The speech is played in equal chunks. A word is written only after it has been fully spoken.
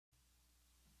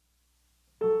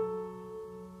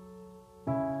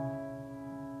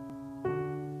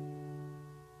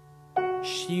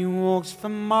She walks for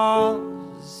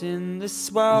miles in the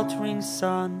sweltering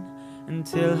sun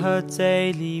until her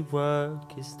daily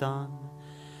work is done.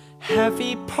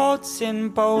 Heavy pots in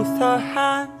both her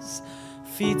hands,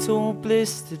 feet all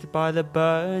blistered by the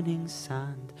burning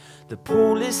sand. The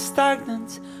pool is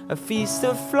stagnant, a feast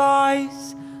of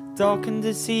flies, dark and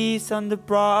diseased under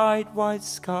bright white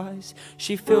skies.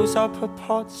 She fills up her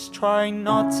pots, trying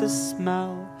not to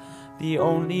smell the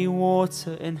only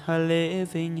water in her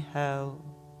living hell.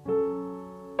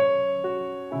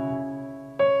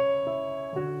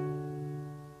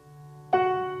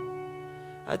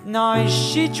 At night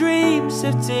she dreams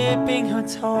of dipping her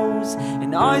toes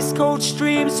in ice-cold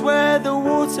streams where the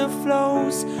water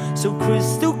flows so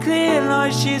crystal clear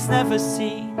like she's never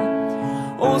seen.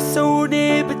 All so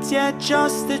near but yet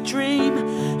just a dream.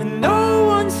 And no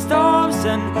one starves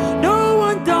and no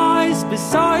one dies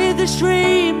beside the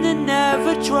stream that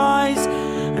never dries.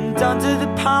 And under the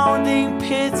pounding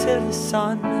pitiless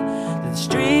sun, the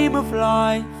stream of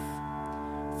life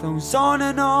flows on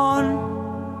and on.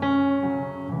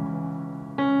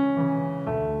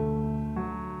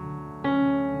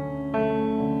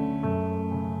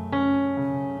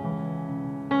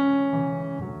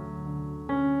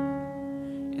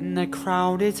 In the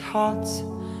crowded hut,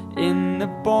 in the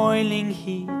boiling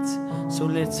heat, so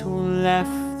little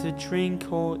left to drink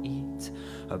or eat.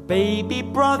 A baby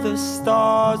brother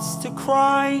starts to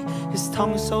cry, his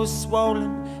tongue so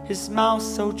swollen, his mouth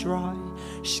so dry.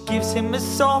 She gives him a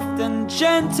soft and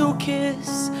gentle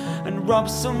kiss and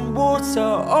rubs some water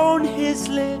on his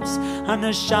lips. And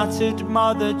a shattered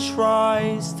mother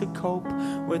tries to cope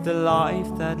with a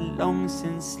life that long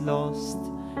since lost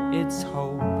its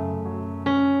hope.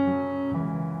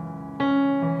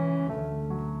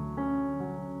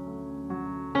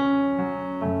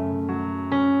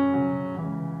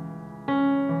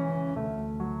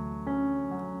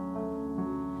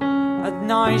 At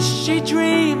night she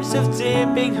dreams of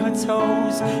dipping her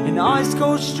toes in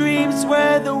ice-cold streams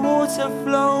where the water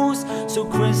flows so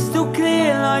crystal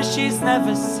clear like she's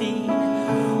never seen.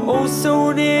 All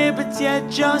so near but yet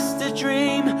just a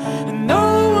dream. And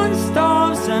no one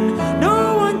starves and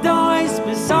no one dies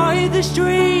beside the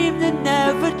stream that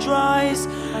never dries.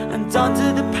 And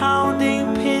under the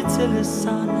pounding pitiless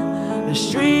sun, the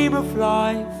stream of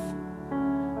life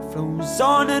flows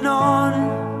on and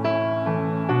on.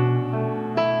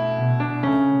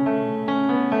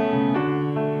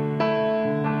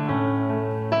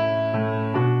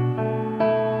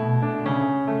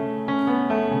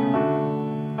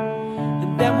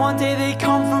 Then one day they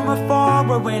come from a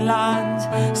faraway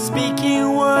land,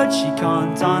 speaking words she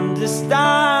can't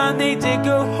understand. They dig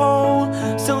a hole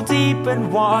so deep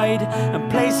and wide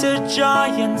and place a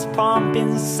giant pump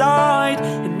inside.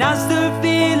 And as the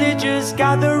villagers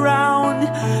gather round,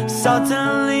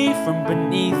 suddenly from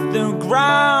beneath the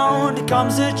ground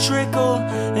comes a trickle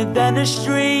and then a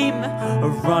stream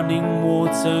of running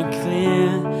water, clear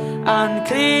and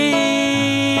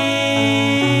clean.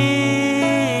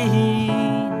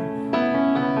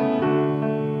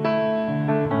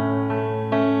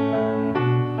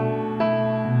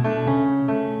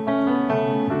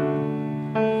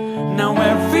 Now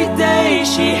every day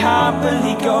she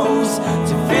happily goes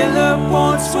to fill her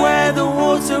pots where the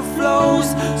water flows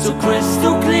so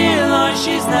crystal clear like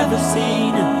she's never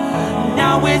seen.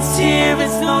 Now it's here,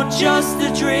 it's not just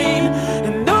a dream.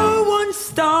 And no one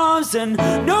starves and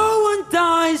no one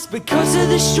dies because of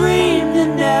the stream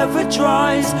that never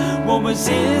dries. What was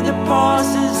in the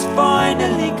past is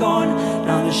finally gone.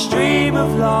 Now the stream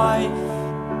of life,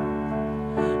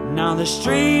 now the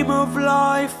stream of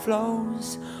life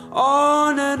flows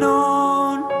on and on.